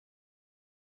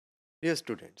Dear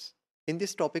students, in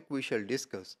this topic we shall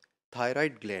discuss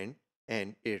thyroid gland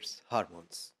and its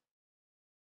hormones.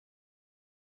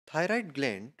 Thyroid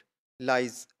gland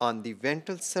lies on the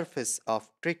ventral surface of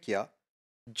trachea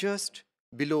just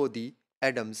below the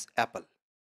Adam's apple.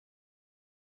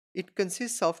 It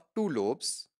consists of two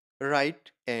lobes,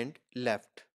 right and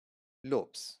left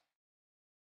lobes.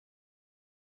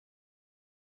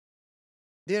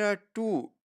 There are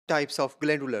two types of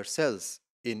glandular cells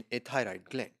in a thyroid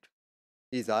gland.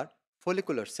 These are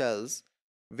follicular cells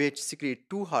which secrete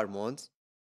two hormones,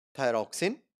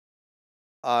 thyroxine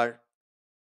are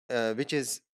which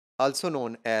is also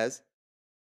known as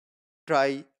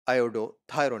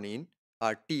triiodothyronine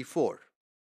or T4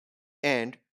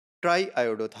 and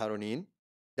triiodothyronine,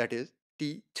 that is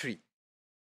T3.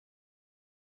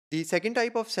 The second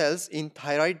type of cells in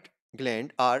thyroid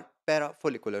gland are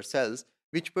parafollicular cells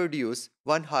which produce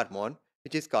one hormone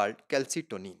which is called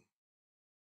calcitonin.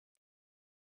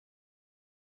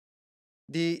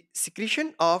 The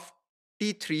secretion of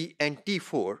T3 and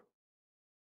T4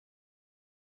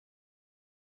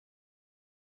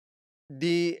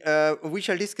 we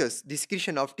shall discuss the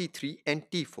secretion of T3 and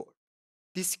T4.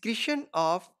 The secretion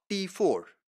of T4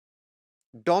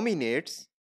 dominates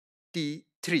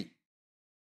T3.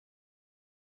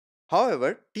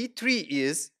 However, T3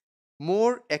 is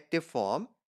more active form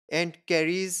and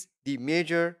carries the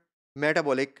major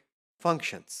metabolic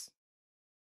functions.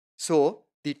 So,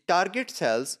 the target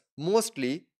cells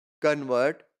mostly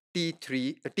convert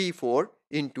T4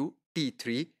 into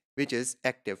T3, which is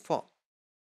active form.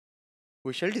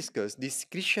 We shall discuss the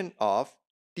secretion of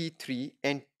T3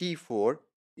 and T4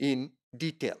 in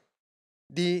detail.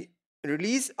 The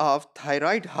release of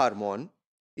thyroid hormone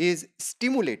is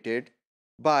stimulated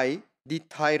by the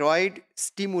thyroid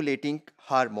stimulating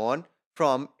hormone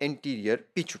from anterior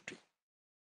pituitary.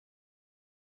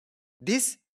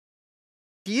 This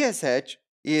TSH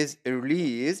is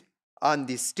released on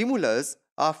the stimulus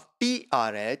of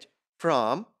TRH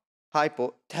from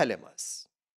hypothalamus.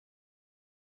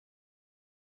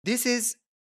 This is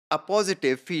a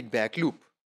positive feedback loop.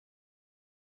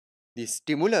 The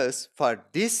stimulus for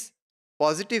this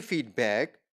positive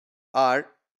feedback are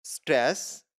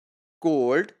stress,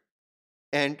 cold,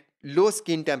 and low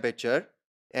skin temperature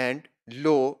and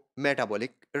low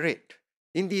metabolic rate.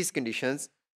 In these conditions,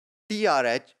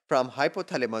 TRH from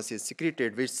hypothalamus is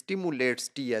secreted, which stimulates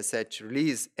TSH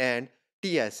release, and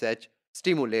TSH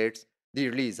stimulates the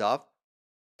release of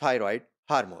thyroid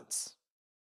hormones.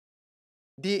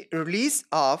 The release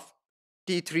of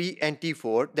T3 and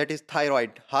T4, that is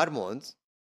thyroid hormones,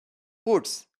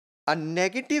 puts a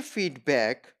negative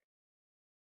feedback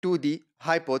to the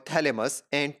hypothalamus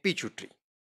and pituitary.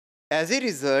 As a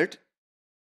result,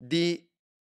 the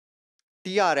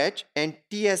TRH and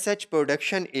TSH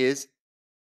production is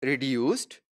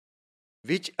reduced,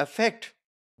 which affect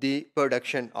the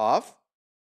production of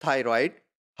thyroid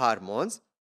hormones.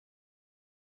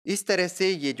 इस तरह से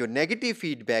ये जो negative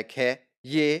feedback है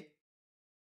ये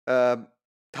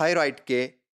thyroid के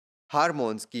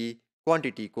hormones की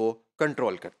quantity को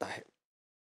कंट्रोल करता है.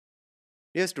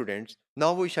 Dear students,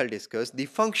 now we shall discuss the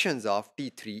functions of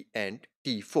T3 and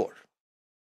T4.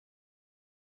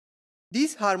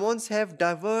 These hormones have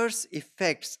diverse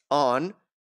effects on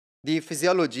the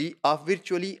physiology of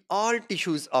virtually all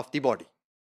tissues of the body.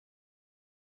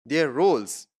 Their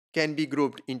roles can be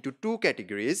grouped into two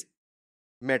categories: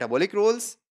 metabolic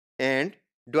roles and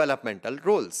developmental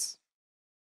roles.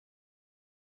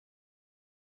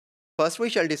 First, we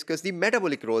shall discuss the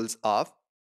metabolic roles of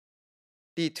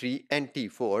T3 and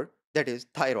T4, that is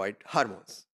thyroid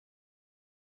hormones.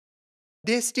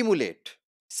 They stimulate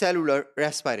cellular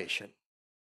respiration,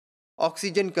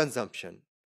 oxygen consumption,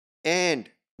 and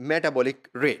metabolic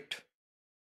rate.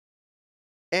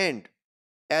 And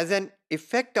as an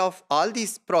effect of all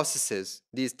these processes,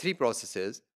 these three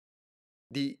processes,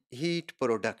 the heat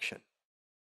production.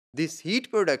 This heat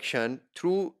production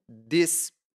through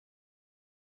this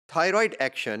thyroid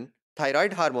action,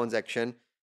 thyroid hormones action,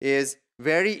 is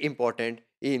very important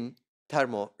in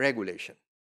thermoregulation.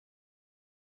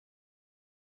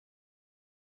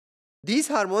 These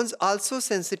hormones also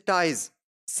sensitize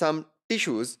some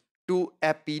tissues to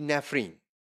epinephrine,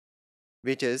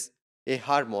 which is a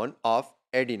hormone of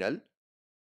adrenal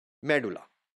medulla.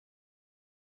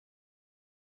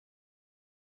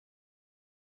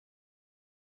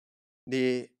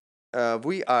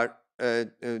 We are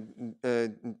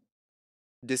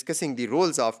discussing the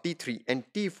roles of T3 and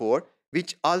T4,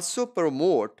 which also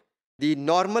promote the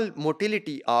normal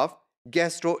motility of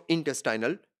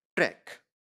gastrointestinal tract.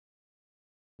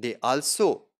 They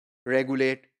also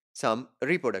regulate some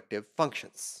reproductive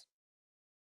functions.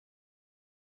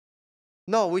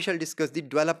 Now we shall discuss the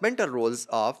developmental roles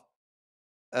of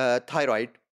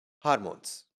thyroid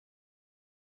hormones.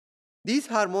 These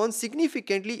hormones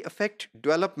significantly affect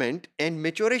development and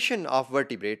maturation of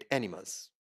vertebrate animals.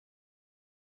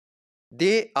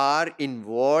 They are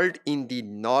involved in the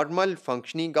normal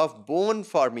functioning of bone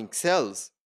forming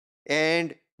cells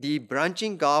and the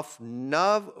branching of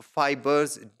nerve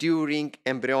fibers during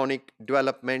embryonic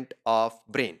development of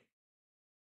brain.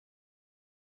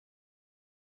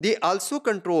 They also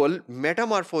control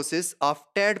metamorphosis of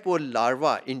tadpole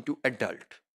larva into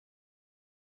adult.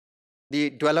 The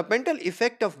developmental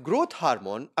effect of growth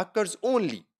hormone occurs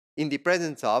only in the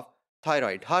presence of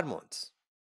thyroid hormones.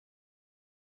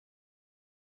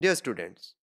 Dear students,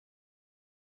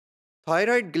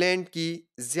 thyroid gland की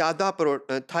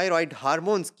thyroid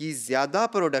hormones की ज़्यादा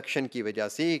production की वजह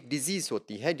से एक disease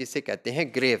होती है जिसे कहते हैं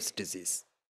Graves disease.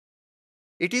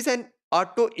 It is an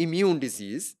auto immune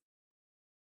disease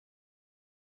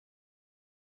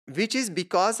which is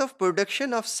because of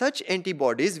production of such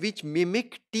antibodies which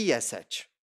mimic TSH.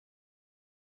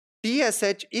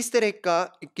 TSH इस तरह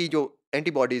की जो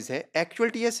एंटीबॉडीज हैं, एक्चुअल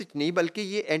TSH नहीं बल्कि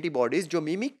ये एंटीबॉडीज जो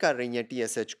मिमिक कर रही हैं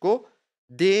TSH को,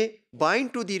 they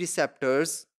bind to the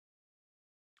receptors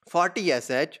for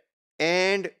TSH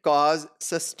and cause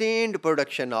sustained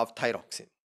production of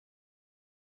thyroxine.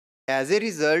 As a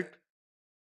result,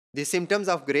 the symptoms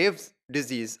of Graves'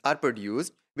 disease are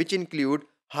produced, which include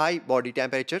high body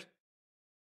temperature,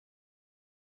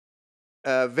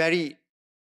 very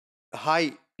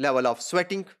high level of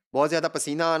sweating, बहुत ज़्यादा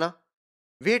पसीना आना,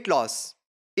 weight loss,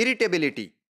 irritability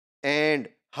and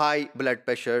high blood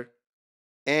pressure,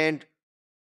 and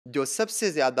जो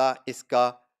सबसे ज़्यादा इसका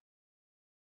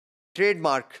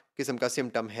trademark किस्म का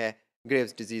सिम्टम है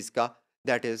ग्रेव्स डिजीज का,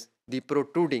 that is the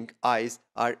protruding eyes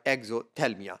और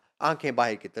एक्सोथेल्मिया, आंखें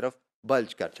बाहर की तरफ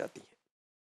बल्ज कर जाती हैं.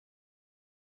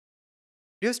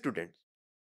 Dear students,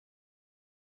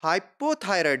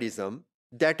 hypothyroidism,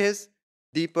 that is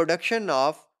the production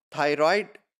of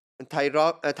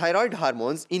thyroid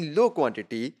hormones in low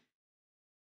quantity,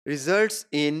 results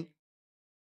in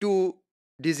two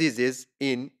diseases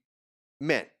in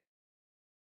men.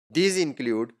 These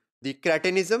include the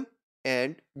cretinism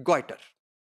and goiter.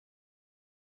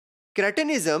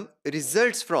 Cretinism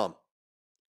results from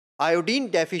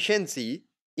iodine deficiency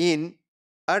in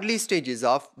early stages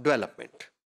of development.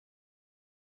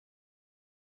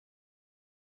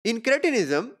 In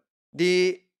cretinism,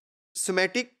 the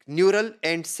somatic, neural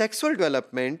and sexual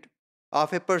development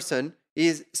of a person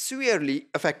is severely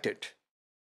affected.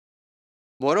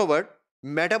 Moreover,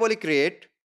 metabolic rate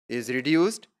is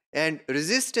reduced and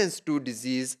resistance to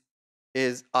disease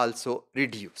is also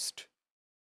reduced.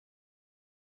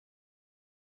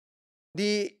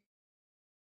 The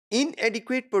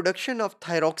inadequate production of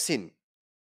thyroxine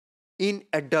in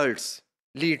adults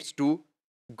leads to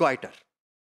goiter.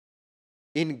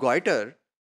 In goiter,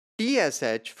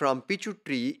 TSH from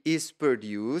pituitary is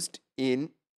produced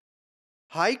in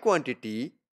high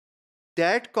quantity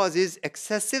that causes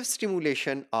excessive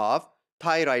stimulation of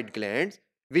thyroid glands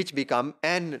which become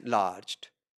enlarged.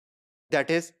 That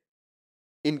is,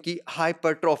 इनकी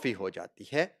hypertrophy हो जाती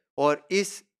है और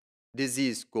इस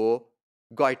disease को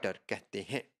goiter कहते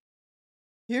हैं.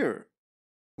 Here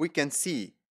we can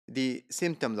see the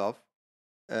symptoms of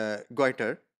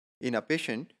goiter in a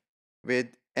patient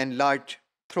with enlarged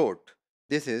throat.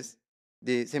 This is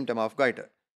the symptom of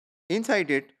goiter. Inside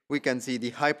it, we can see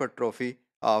the hypertrophy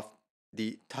of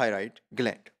the thyroid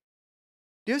gland.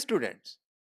 Dear students,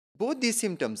 both these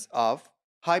symptoms of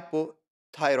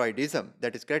hypothyroidism,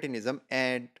 that is cretinism,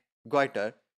 and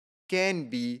goiter can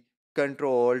be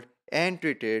controlled and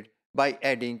treated by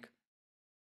adding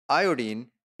iodine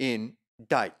in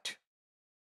diet.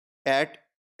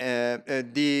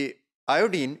 The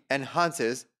iodine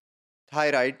enhances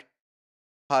thyroid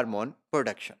hormone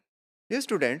production. Dear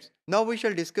students, now we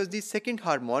shall discuss the second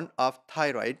hormone of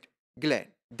thyroid gland,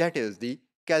 that is the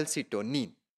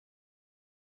calcitonin.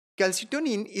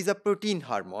 Calcitonin is a protein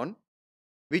hormone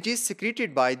which is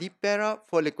secreted by the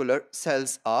parafollicular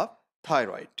cells of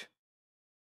thyroid.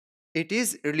 It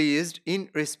is released in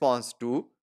response to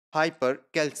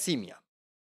hypercalcemia,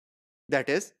 that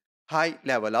is high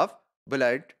level of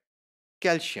blood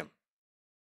calcium.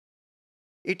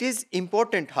 It is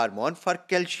important hormone for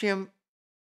calcium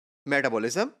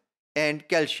metabolism and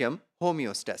calcium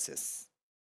homeostasis.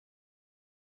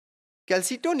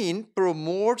 Calcitonin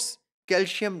promotes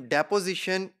calcium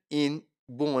deposition in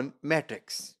bone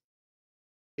matrix.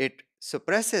 It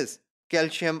suppresses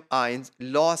calcium ions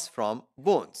loss from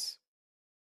bones.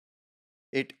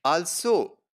 It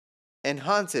also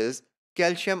enhances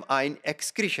calcium ion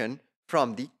excretion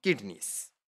from the kidneys.